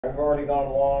I've already gone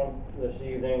along this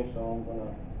evening, so I'm going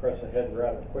to press ahead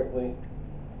rather quickly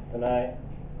tonight.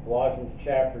 Colossians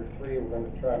chapter 3, we're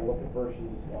going to try to look at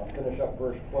finish up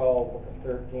verse 12, look at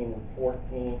 13 and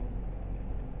 14.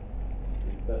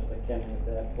 Do the best I can with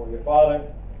that for you.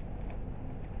 Father,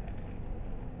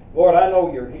 Lord, I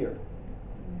know you're here.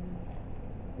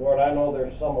 Lord, I know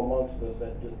there's some amongst us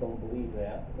that just don't believe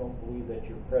that, don't believe that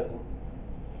you're present.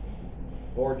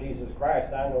 Lord Jesus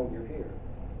Christ, I know you're here.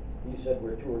 You said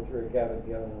where two or three are gathered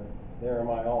together, there am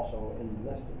I also in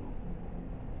the midst of them.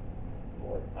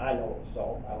 Lord, I know it's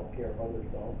so. I don't care if others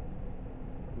don't.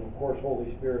 And of course,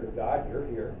 Holy Spirit of God, you're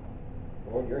here.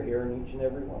 Lord, you're here in each and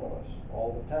every one of us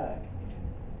all the time.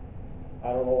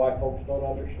 I don't know why folks don't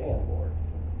understand, Lord,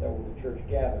 that when the church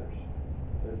gathers,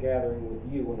 they're gathering with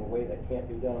you in a way that can't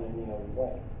be done any other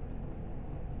way.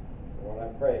 Lord, I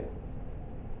pray,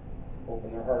 open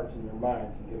their hearts and their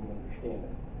minds and give them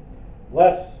understanding.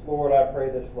 Bless, Lord, I pray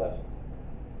this lesson.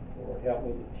 Lord, help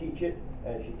me to teach it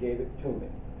as you gave it to me.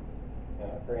 And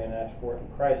I pray and ask for it in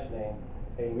Christ's name.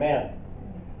 Amen.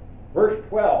 Verse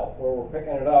 12, where we're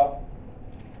picking it up.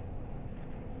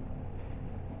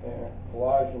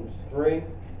 Colossians 3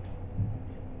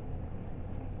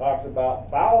 talks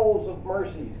about bowels of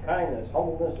mercies, kindness,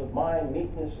 humbleness of mind,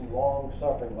 meekness, and long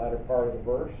suffering. Latter part of the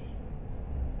verse.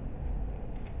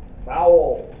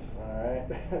 Bowels. All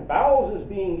right. Bowels is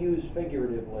being used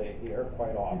figuratively here,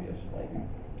 quite obviously.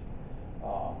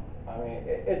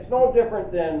 It's no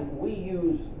different than we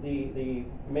use the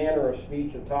manner of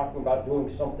speech of talking about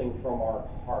doing something from our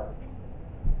heart.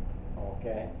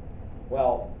 Okay?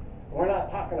 Well, we're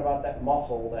not talking about that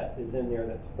muscle that is in there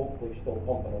that's hopefully still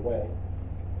pumping away.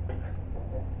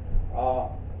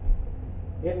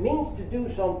 It means to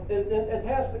do something,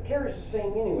 it carries the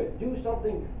same meaning with it. Do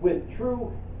something with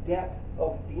true depth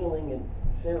of feeling and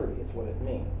sincerity is what it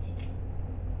means.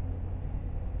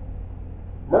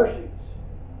 Mercies.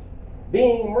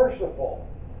 Being merciful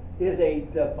is a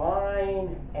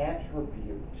divine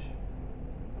attribute.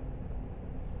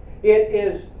 It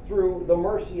is through the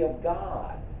mercy of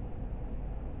God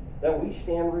that we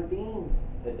stand redeemed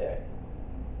today.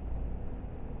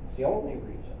 It's the only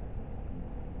reason.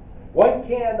 One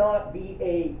cannot be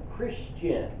a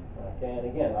Christian. Okay, and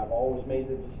again, I've always made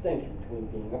the distinction between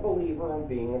being a believer and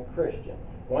being a Christian.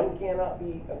 One cannot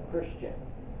be a Christian.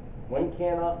 One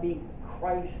cannot be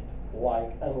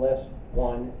Christ-like unless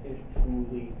one is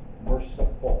truly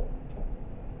merciful.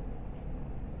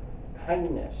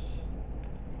 Kindness.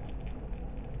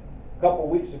 A couple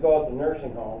weeks ago at the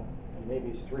nursing home, and maybe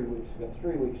it's 3 weeks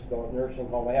ago at the nursing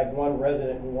home, I had one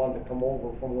resident who wanted to come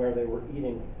over from where they were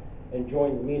eating and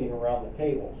join the meeting around the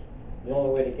tables. The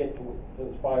only way to get to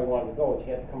the spot he wanted to go is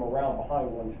he had to come around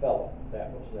behind one fellow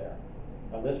that was there.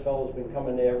 Now this fellow's been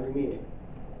coming to every meeting,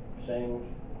 saying,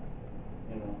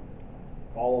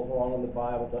 follows along in the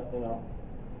Bible,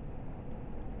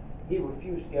 He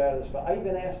refused to get out of this fellow. I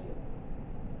even asked him,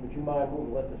 would you mind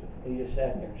moving, let this, and he just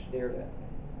sat there and stared at me.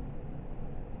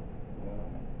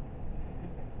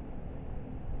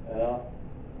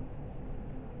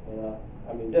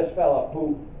 This fellow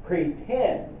who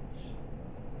pretends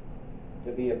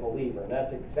to be a believer. And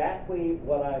that's exactly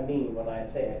what I mean when I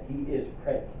say it. He is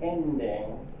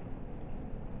pretending,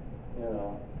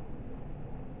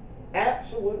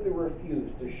 absolutely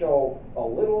refused to show a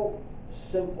little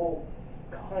simple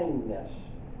kindness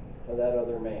to that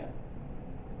other man.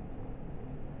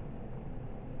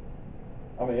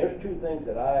 There's two things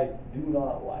that I do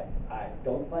not like. I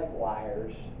don't like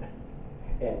liars,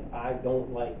 and I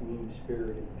don't like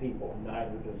mean-spirited people.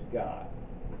 Neither does God.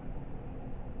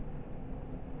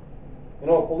 If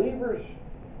believers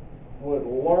would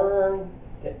learn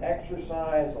to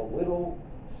exercise a little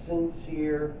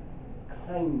sincere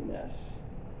kindness,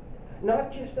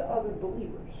 not just to other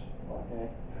believers, okay,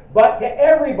 but to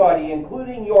everybody,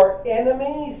 including your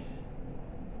enemies,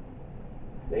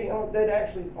 they'd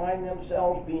actually find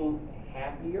themselves being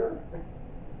happier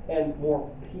and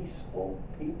more peaceful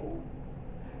people.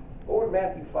 Go to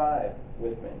Matthew 5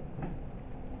 with me.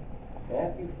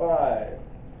 Matthew 5.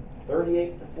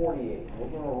 38 to 48. We're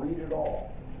going to read it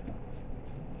all.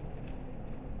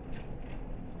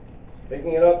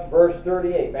 Picking it up, verse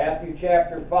 38, Matthew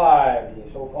chapter 5, the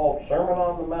so-called Sermon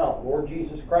on the Mount, Lord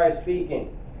Jesus Christ speaking.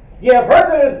 Ye have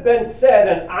heard that it has been said,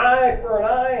 an eye for an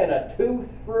eye and a tooth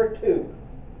for a tooth.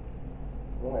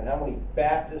 Boy, how many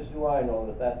Baptists do I know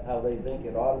that that's how they think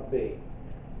it ought to be?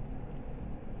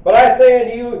 But I say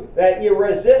unto you that ye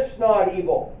resist not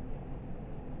evil.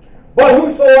 But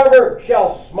whosoever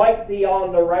shall smite thee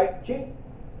on the right cheek,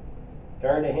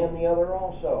 turn to him the other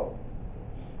also.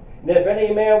 And if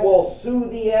any man will sue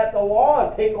thee at the law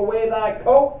and take away thy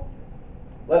coat,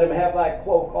 let him have thy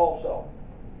cloak also.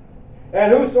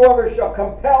 And whosoever shall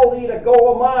compel thee to go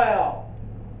a mile,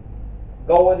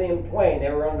 go with him twain. They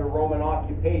were under Roman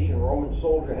occupation. A Roman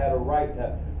soldier had a right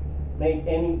to make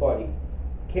anybody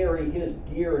carry his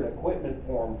gear and equipment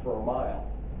for him for a mile.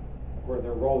 Where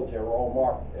their roads, they were all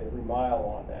marked, every mile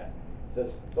on that.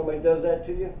 Says, somebody does that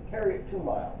to you, carry it 2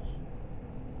 miles.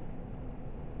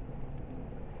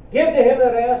 Give to him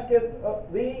that asketh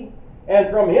of thee, and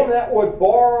from him that would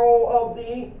borrow of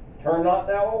thee, turn not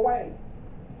thou away.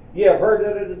 Ye have heard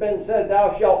that it has been said,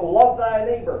 thou shalt love thy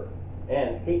neighbor,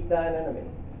 and hate thine enemy.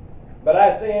 But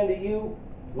I say unto you,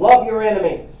 love your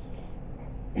enemies.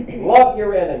 Love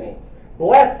your enemies.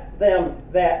 Bless them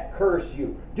that curse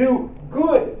you. Do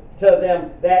good to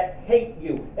them that hate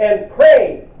you. And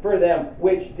pray for them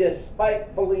which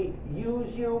despitefully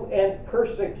use you and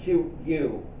persecute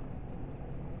you,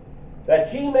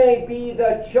 that ye may be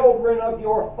the children of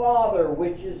your Father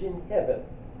which is in heaven.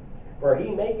 For he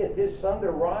maketh his sun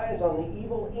to rise on the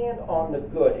evil and on the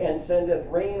good, and sendeth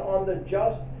rain on the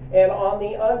just and on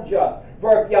the unjust.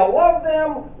 For if ye love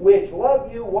them which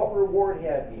love you, what reward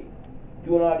have ye?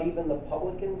 Do not even the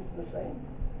publicans the same?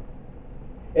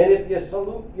 And if ye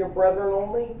salute your brethren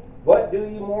only, what do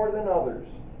ye more than others?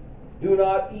 Do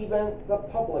not even the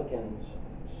publicans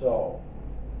so?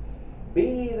 Be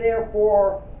ye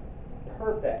therefore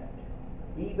perfect,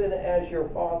 even as your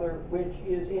Father which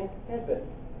is in heaven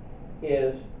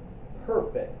is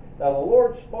perfect. Now the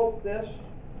Lord spoke this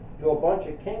to a bunch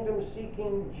of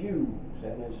kingdom-seeking Jews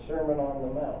in his Sermon on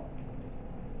the Mount.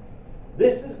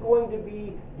 This is going to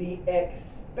be the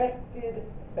expected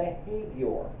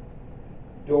behavior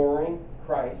during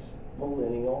Christ's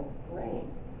millennial reign.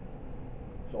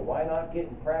 So why not get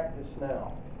in practice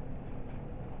now?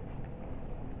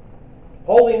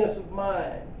 Holiness of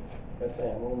mind. That's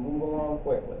it. We'll move along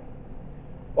quickly.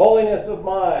 Holiness of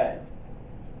mind.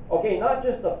 Okay, not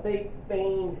just a fake,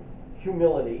 feigned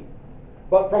humility,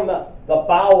 but from the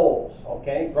bowels,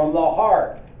 okay, from the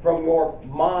heart, from your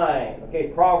mind. Okay,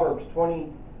 Proverbs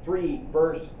 23,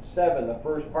 verse 7, the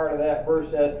first part of that verse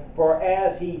says, for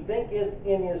as he thinketh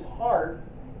in his heart,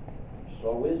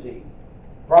 so is he.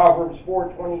 Proverbs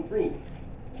 4:23,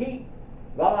 keep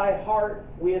thy heart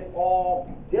with all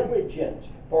diligence,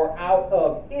 for out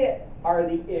of it are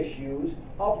the issues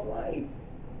of life.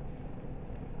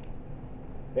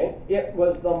 Okay? It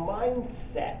was the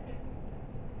mindset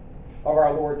of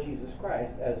our Lord Jesus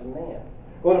Christ as a man.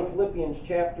 Go to Philippians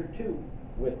chapter 2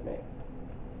 with me.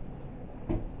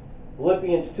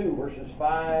 Philippians 2, verses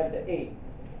 5 to 8.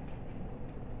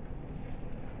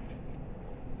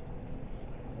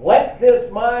 Let this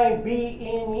mind be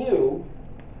in you,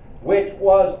 which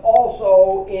was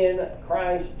also in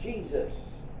Christ Jesus,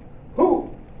 who,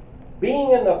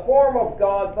 being in the form of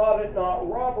God, thought it not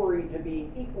robbery to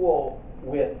be equal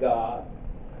with God,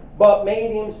 but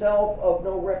made himself of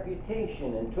no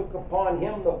reputation, and took upon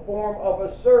him the form of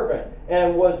a servant,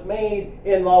 and was made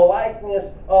in the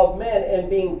likeness of men, and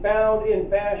being found in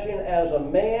fashion as a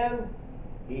man,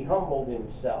 he humbled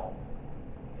himself,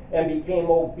 and became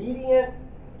obedient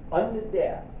unto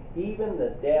death, even the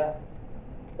death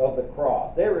of the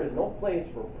cross. There is no place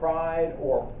for pride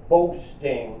or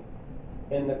boasting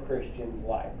in the Christian's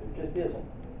life. There just isn't.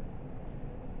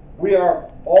 We are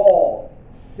all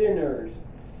sinners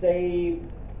saved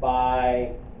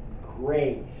by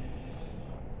grace.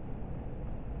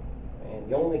 And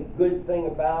the only good thing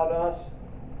about us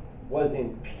was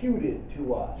imputed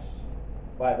to us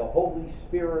by the Holy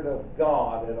Spirit of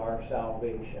God at our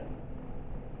salvation.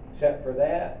 Except for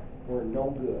that, we're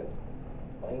no good.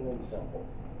 Plain and simple.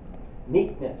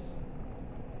 Meekness.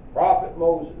 Prophet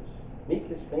Moses,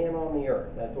 meekest man on the earth.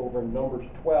 That's over in Numbers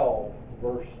 12,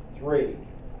 verse 3.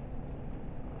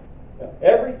 Now,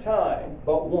 every time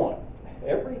but one,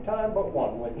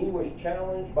 when he was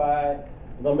challenged by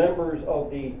the members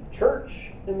of the church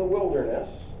in the wilderness,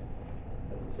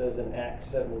 as it says in Acts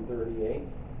 7:38,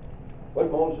 what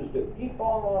did Moses do? He'd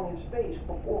fall on his face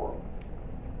before them.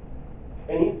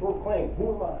 And he proclaimed,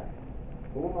 who am I?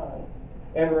 Who am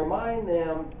I? And remind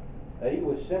them that he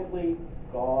was simply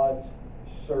God's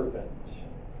servant.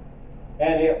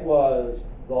 And it was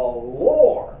the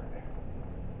Lord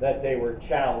that they were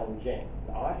challenging,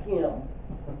 not him.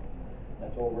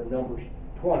 That's over Numbers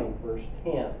 20, verse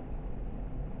 10.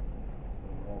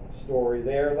 The story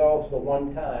there, though, is the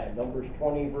one time. Numbers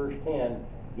 20, verse 10,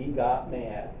 he got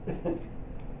mad.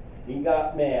 He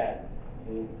got mad.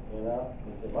 He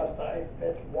said, must I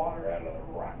fetch water out of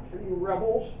the rock for you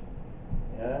rebels?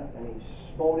 Yeah, and he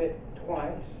smote it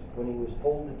twice when he was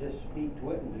told to just speak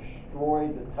to it, and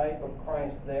destroyed the type of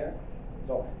Christ there.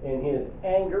 So in his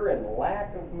anger and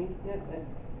lack of meekness, it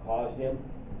caused him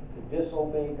to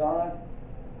disobey God,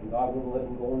 and God wouldn't let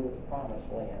them go into the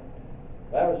promised land.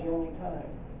 That was the only time.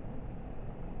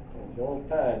 It was the only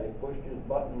time they pushed his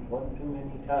buttons one too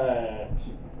many times.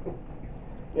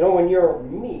 You know, when you're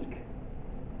meek,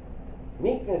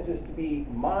 meekness is to be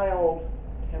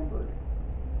mild-tempered,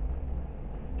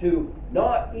 to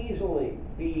not easily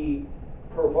be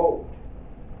provoked,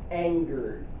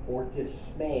 angered, or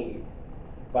dismayed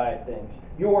by things.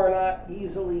 You are not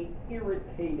easily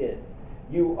irritated.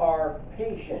 You are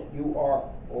patient. You are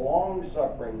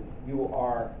long-suffering. You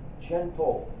are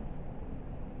gentle.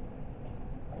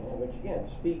 Which again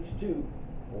speaks to,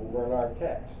 over in our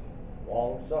text,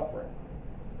 long-suffering.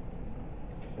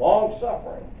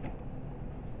 Long-suffering.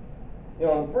 You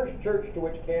know, in the first church to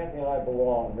which Kathy and I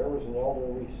belonged, there was an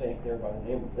elderly saint there by the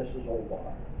name of Mrs.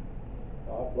 Obar.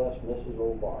 God bless Mrs.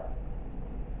 Obar.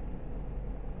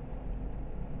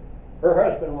 Her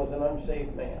husband was an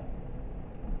unsaved man,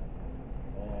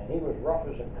 and he was rough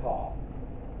as a cob.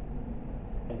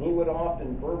 And he would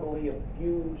often verbally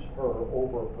abuse her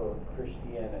over her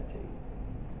Christianity.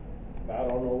 I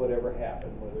don't know whatever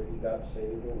happened, whether he got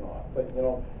saved or not. But, you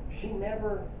know, she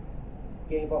never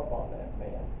gave up on that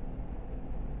man.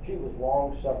 She was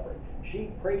long-suffering. She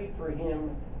prayed for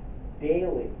him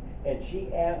daily, and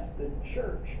she asked the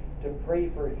church to pray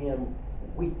for him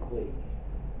weekly.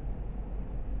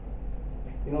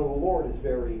 You know, the Lord is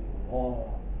very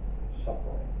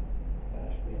long-suffering.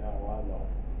 Ask me how I know.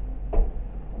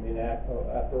 I mean,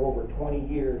 after over 20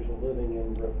 years of living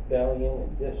in rebellion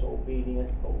and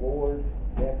disobedience, the Lord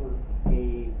never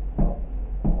gave up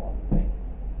on me.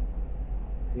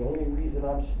 The only reason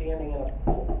I'm standing in a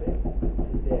pulpit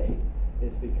today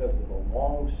is because of the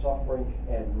long-suffering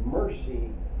and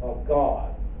mercy of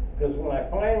God. Because when I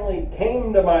finally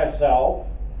came to myself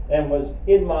and was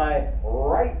in my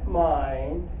right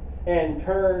mind and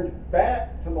turned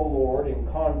back to the Lord in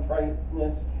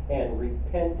contriteness and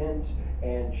repentance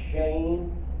and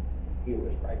shame, he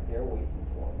was right there waiting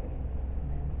for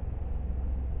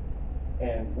me.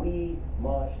 And we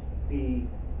must be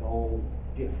no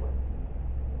different.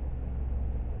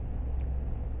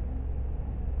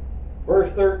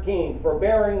 Verse 13,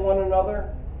 forbearing one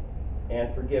another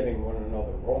and forgiving one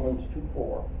another. Romans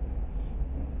 2:4.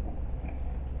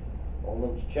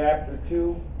 Romans chapter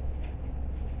 2,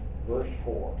 verse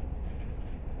 4.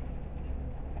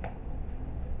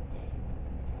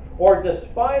 Or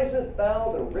despisest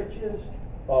thou the riches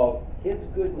of his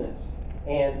goodness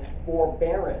and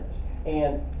forbearance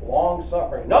and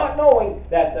long-suffering, not knowing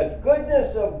that the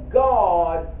goodness of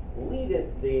God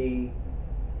leadeth thee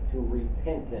to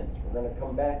repentance? We're going to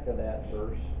come back to that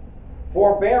verse.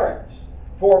 Forbearance.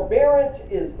 Forbearance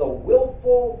is the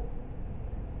willful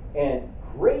and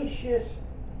gracious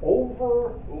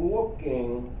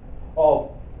overlooking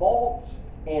of faults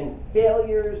and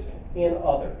failures in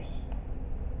others,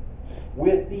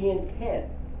 with the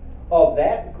intent of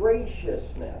that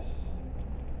graciousness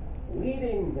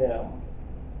leading them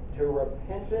to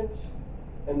repentance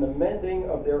and the mending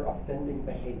of their offending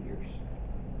behaviors.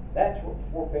 That's what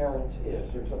forbearance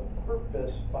is. There's a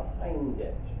purpose behind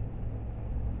it.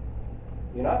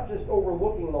 You're not just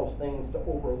overlooking those things to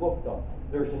overlook them.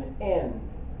 There's an end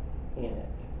in it.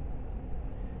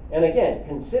 And again,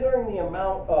 considering the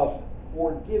amount of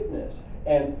forgiveness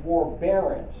and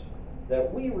forbearance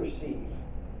that we receive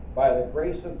by the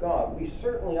grace of God, we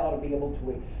certainly ought to be able to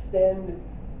extend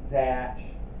that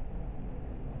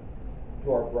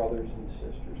to our brothers and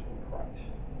sisters in Christ.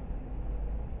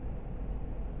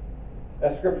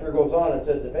 As Scripture goes on, it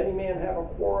says, if any man have a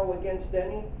quarrel against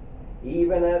any,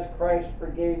 even as Christ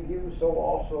forgave you, so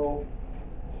also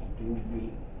do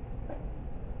ye.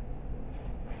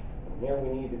 And here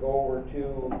we need to go over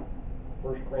to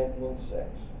 1 Corinthians 6.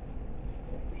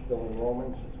 If we're still in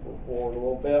Romans, let's go forward a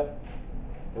little bit.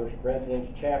 1 Corinthians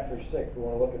chapter 6, we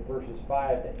want to look at verses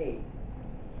 5 to 8.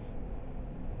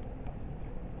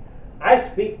 I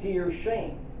speak to your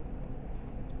shame.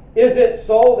 Is it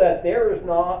so that there is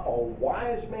not a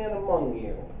wise man among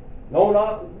you, no,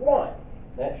 not one,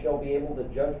 that shall be able to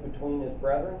judge between his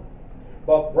brethren?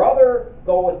 But brother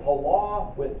goeth to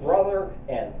law with brother,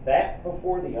 and that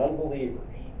before the unbelievers.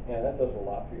 Yeah, that does a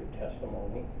lot for your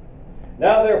testimony.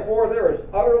 Now therefore there is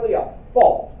utterly a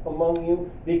fault among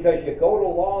you, because you go to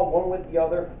law one with the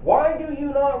other. Why do you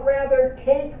not rather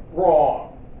take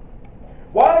wrong?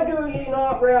 Why do ye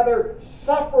not rather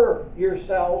suffer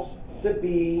yourselves to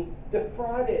be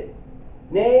defrauded?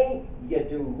 Nay, ye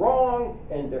do wrong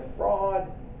and defraud,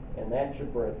 and that's your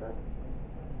brethren.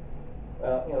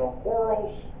 Well,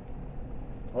 quarrels,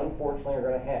 unfortunately, are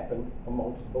going to happen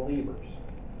amongst believers.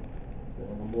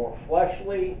 And the more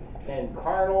fleshly and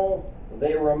carnal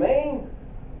they remain,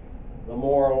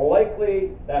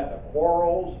 likely that the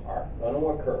quarrels are going to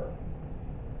occur.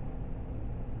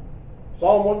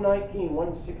 Psalm 119,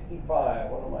 165,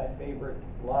 one of my favorite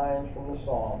lines from the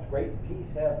Psalms. Great peace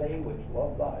have they which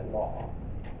love thy law,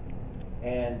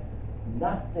 and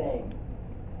nothing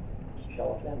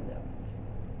shall offend them.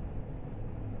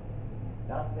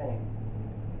 Nothing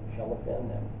shall offend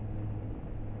them.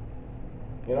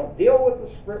 Deal with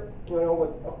the script, with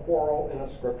a quarrel in a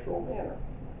scriptural manner.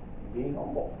 Be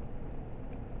humble.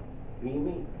 Be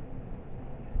meek.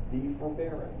 Be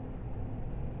forbearing.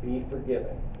 Be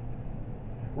forgiving.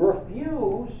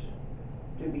 Refuse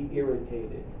to be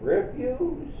irritated.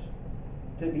 Refuse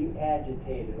to be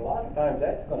agitated. A lot of times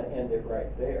that's going to end it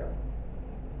right there.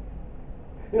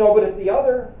 But if the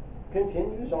other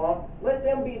continues on, let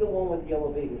them be the one with the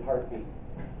elevated heartbeat.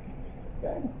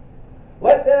 Okay?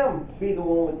 Let them be the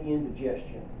one with the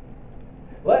indigestion.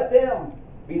 Let them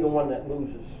be the one that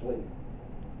loses sleep.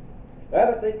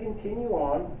 That if they continue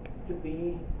on to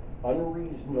be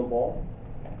unreasonable,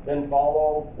 then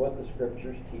follow what the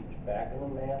scriptures teach. Back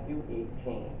in Matthew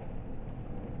 18.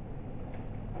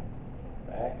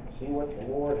 Back, see what the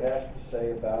Lord has to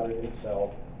say about it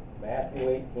himself. Matthew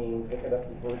 18, pick it up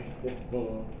in verse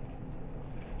 15.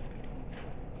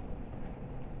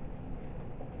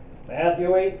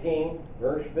 Matthew 18,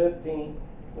 verse 15.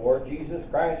 Lord Jesus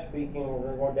Christ speaking. We're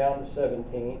going to go down to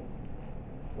 17.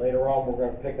 Later on, we're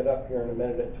going to pick it up here in a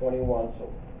minute at 21,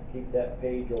 so keep that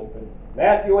page open.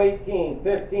 Matthew 18,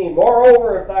 15.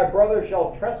 Moreover, if thy brother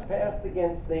shall trespass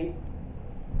against thee,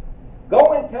 go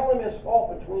and tell him his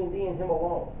fault between thee and him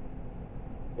alone.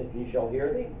 If he shall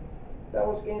hear thee,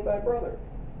 thou hast gained thy brother.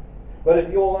 But if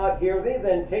he will not hear thee,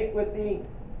 then take with thee,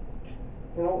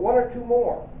 one or two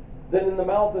more. Then in the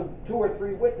mouth of 2 or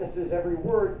 3 witnesses every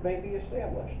word may be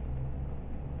established.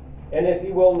 And if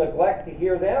he will neglect to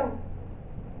hear them,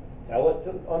 tell it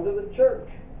unto the church.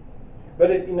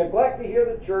 But if you neglect to hear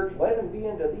the church, let him be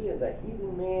unto thee as a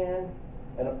heathen man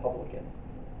and a publican.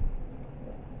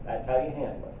 That's how you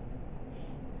handle it.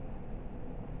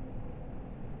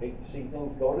 Hate to see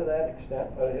things go to that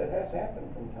extent, but it has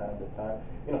happened from time to time.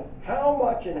 How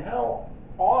much and how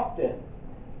often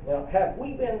have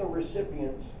we been the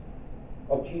recipients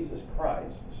of Jesus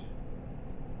Christ's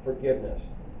forgiveness?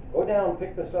 Go down and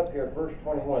pick this up here at verse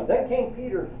 21. Then came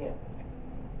Peter to him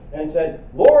and said,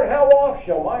 Lord, how oft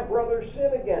shall my brother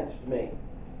sin against me,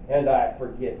 and I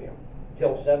forgive him?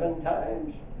 Till 7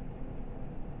 times?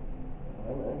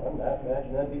 I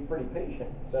imagine that'd be pretty patient,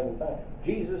 7 times.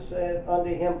 Jesus said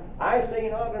unto him, I say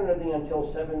not unto thee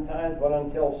until 7 times, but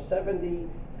until 70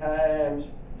 times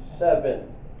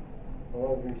 7.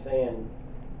 What are we saying?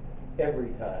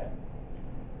 Every time.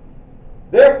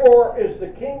 Therefore is the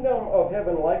kingdom of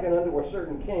heaven likened unto a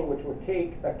certain king, which would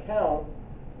take account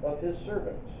of his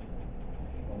servants.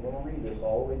 I'm going to read this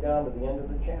all the way down to the end of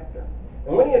the chapter.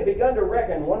 And when he had begun to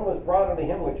reckon, one was brought unto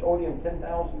him which owed him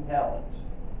 10,000 talents.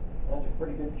 That's a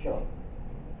pretty good chunk.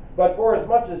 But for as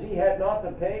much as he had not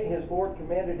to pay, his Lord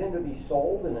commanded him to be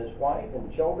sold, and his wife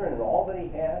and children and all that he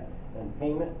had, and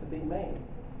payment to be made.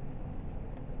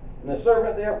 And the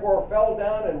servant therefore fell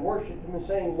down and worshipped him,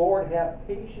 saying, Lord, have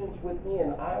patience with me,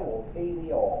 and I will pay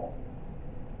thee all.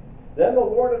 Then the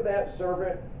Lord of that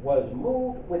servant was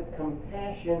moved with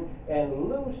compassion, and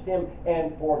loosed him,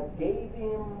 and forgave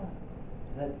him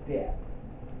the debt.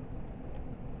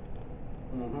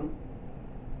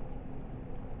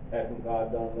 Hasn't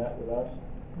God done that with us?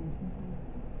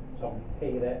 Somebody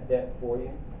pay that debt for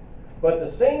you. But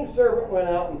the same servant went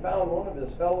out and found one of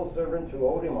his fellow servants who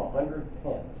owed him 100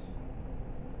 pence.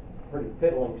 Pretty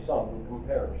piddling sum in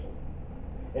comparison.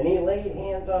 And he laid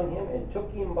hands on him and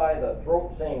took him by the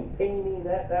throat, saying, Pay me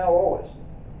that thou owest.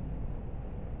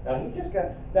 Now he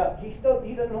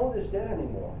doesn't owe this debt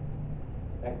anymore.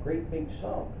 That great big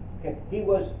sum. Okay, he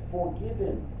was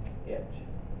forgiven it.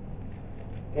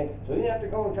 Okay, so you didn't have to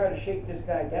go and try to shake this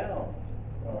guy down.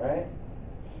 Alright?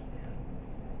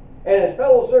 And his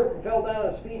fellow servant fell down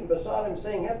at his feet and besought him,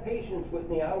 saying, Have patience with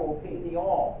me, I will pay thee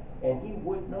all. And he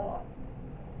would not,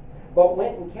 but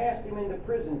went and cast him into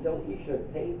prison till he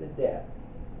should pay the debt.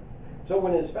 So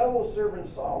when his fellow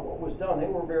servants saw what was done, they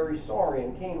were very sorry,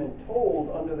 and came and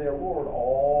told unto their Lord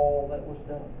all that was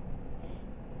done.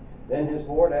 Then his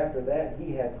Lord, after that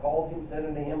he had called him, said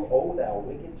unto him, O thou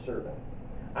wicked servant,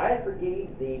 I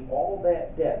forgave thee all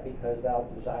that debt, because thou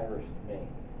desirest me.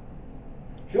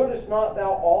 Shouldest not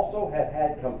thou also have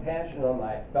had compassion on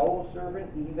thy fellow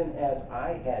servant, even as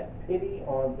I had pity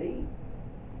on thee?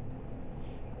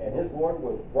 And his Lord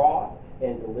was wroth,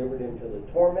 and delivered him to the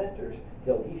tormentors,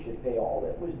 till he should pay all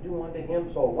that was due unto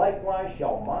him. So likewise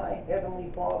shall my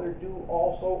heavenly Father do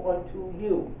also unto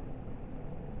you,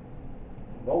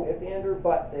 No if, and, or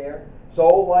but there. So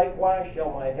likewise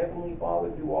shall my heavenly Father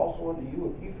do also unto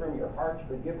you, if you from your hearts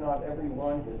forgive not every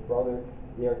one his brother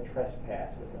their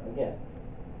trespasses. Now again,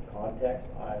 context,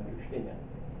 I understand.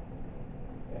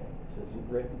 Okay? This isn't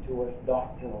written to us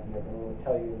doctrinal here, but I'm going to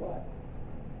tell you what.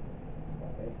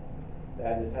 Okay?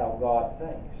 That is how God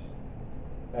thinks.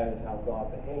 That is how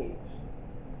God behaves.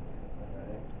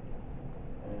 Okay?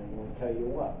 And I'm going to tell you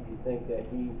what. You think that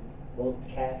He won't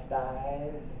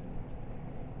chastise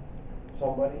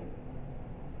somebody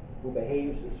who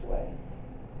behaves this way?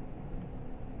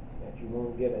 That you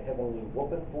won't get a heavenly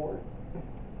whooping for it?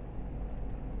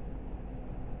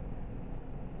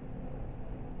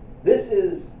 This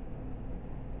is,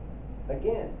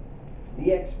 again,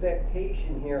 the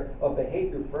expectation here of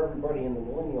behavior for everybody in the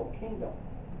millennial kingdom.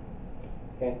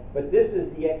 Okay? But this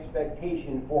is the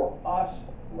expectation for us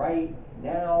right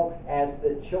now as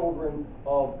the children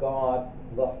of God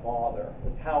the Father.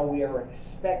 It's how we are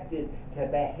expected to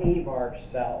behave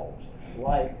ourselves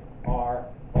like our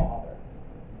Father.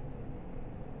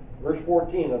 Verse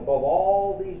 14, above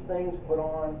all these things put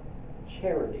on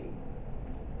charity,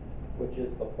 which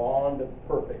is the bond of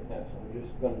perfectness. We're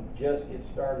just going to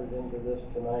get started into this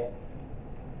tonight,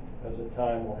 because of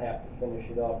time we'll have to finish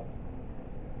it up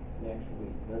next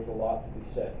week. There's a lot to be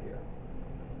said here.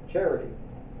 Charity.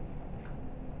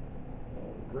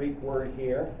 The Greek word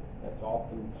here, that's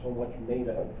often so much made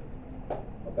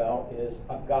about, is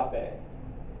agape.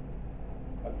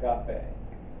 Agape.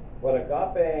 What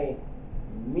agape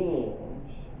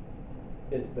means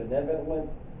is benevolent,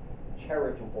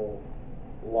 charitable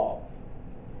love.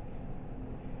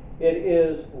 It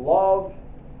is love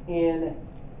in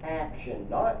action,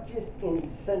 not just in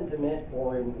sentiment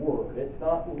or in word. It's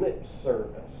not lip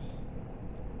service.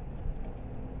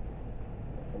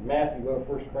 From Matthew, go to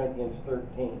 1 Corinthians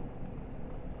 13.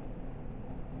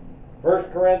 1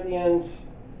 Corinthians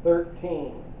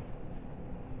 13.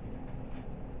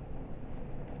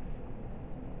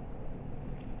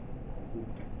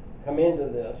 Come into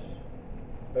this,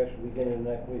 especially beginning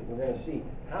next week, we're going to see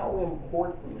how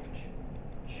important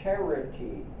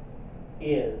charity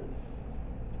is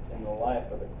in the life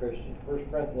of a Christian. 1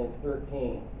 Corinthians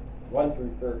 13, 1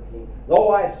 through 13.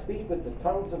 Though I speak with the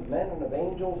tongues of men and of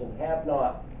angels and have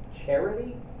not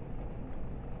charity,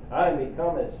 I am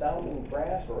become as sounding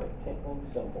brass or a tinkling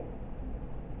cymbal.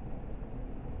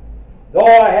 Though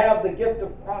I have the gift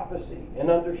of prophecy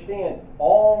and understand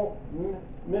all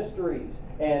mysteries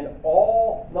and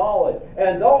all knowledge,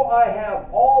 and though I have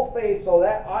all faith so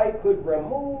that I could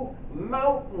remove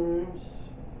mountains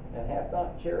and have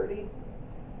not charity,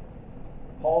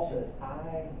 Paul says,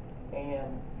 I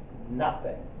am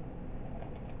nothing.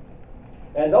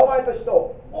 And though I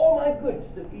bestow all my goods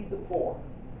to feed the poor,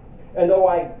 and though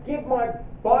I give my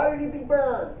body to be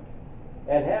burned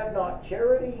and have not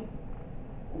charity,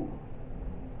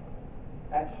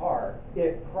 that's hard.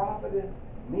 It profiteth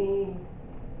me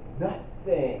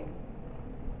nothing.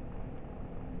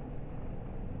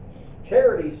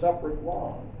 Charity suffereth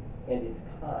long and is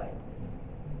kind.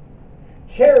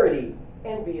 Charity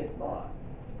envieth not.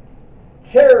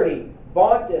 Charity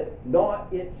vaunteth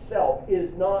not itself,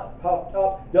 is not puffed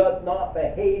up, doth not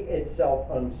behave itself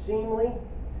unseemly,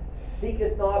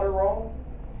 seeketh not her own,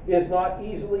 is not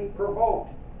easily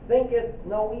provoked, thinketh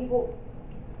no evil,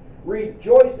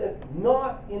 rejoiceth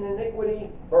not in iniquity,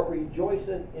 but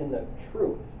rejoiceth in the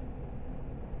truth,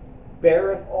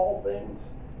 beareth all things,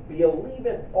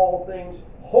 believeth all things,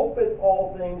 hopeth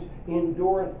all things,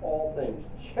 endureth all things.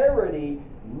 Charity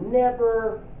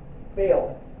never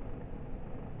faileth.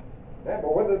 Yeah,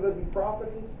 but whether there be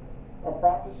prophecies,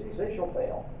 they shall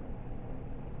fail.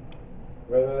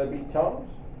 Whether there be tongues,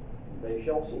 they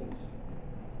shall cease.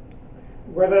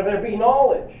 Whether there be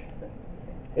knowledge,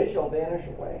 it shall vanish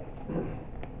away.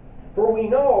 For we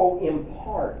know in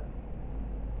part,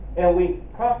 and we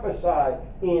prophesy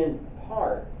in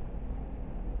part.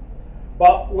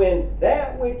 But when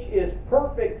that which is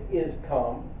perfect is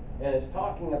come, and it's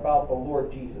talking about the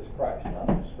Lord Jesus Christ, not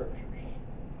the Scriptures,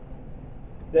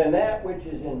 then that which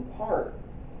is in part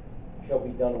shall be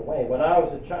done away. When I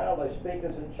was a child, I spake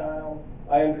as a child,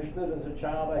 I understood as a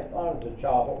child, I thought as a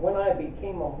child. But when I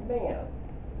became a man,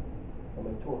 a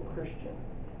mature Christian,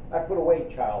 I put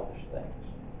away childish things.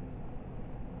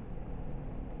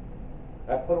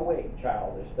 I put away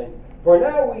childish things. For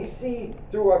now we see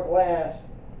through a glass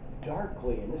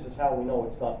darkly, and this is how we know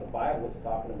it's not the Bible it's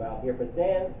talking about here, but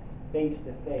then face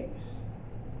to face.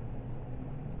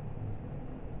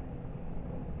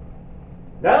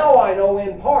 Now I know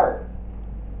in part.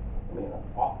 I mean,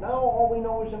 now all we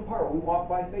know is in part. We walk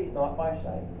by faith, not by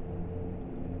sight.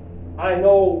 I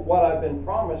know what I've been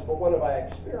promised, but what have I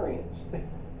experienced?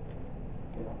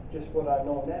 Just what I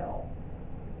know now.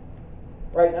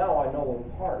 Right now I know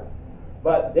in part.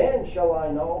 But then shall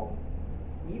I know,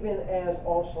 even as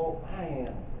also I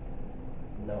am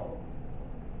known.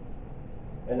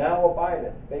 And now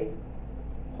abideth faith,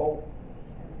 hope,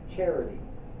 charity.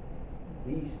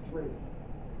 These three.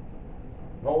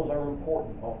 Those are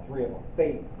important, all three of them.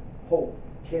 Faith, hope,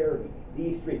 charity.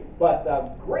 These three. But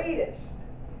the greatest,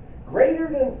 greater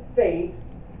than faith,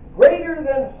 greater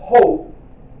than hope,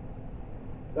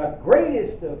 the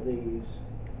greatest of these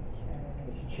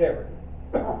is charity.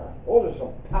 Those are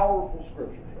some powerful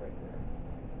scriptures right there.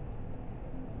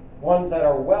 Ones that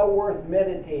are well worth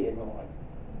meditating on.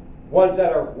 Ones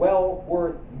that are well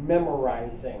worth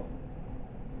memorizing.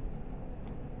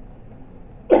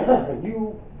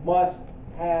 You must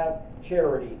have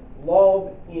charity.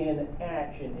 Love in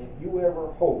action. If you ever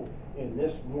hope in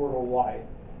this mortal life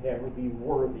to ever be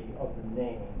worthy of the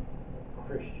name of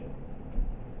Christian.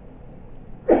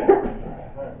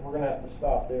 Alright, we're going to have to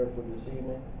stop there for this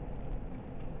evening.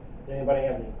 Does anybody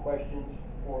have any questions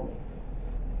for me?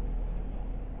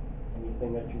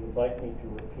 Anything that you would like me to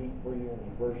repeat for you?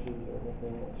 Any verses or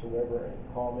anything whatsoever?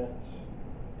 Any comments?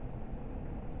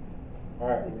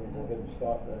 Alright, we're going to go ahead and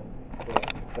stop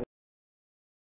then.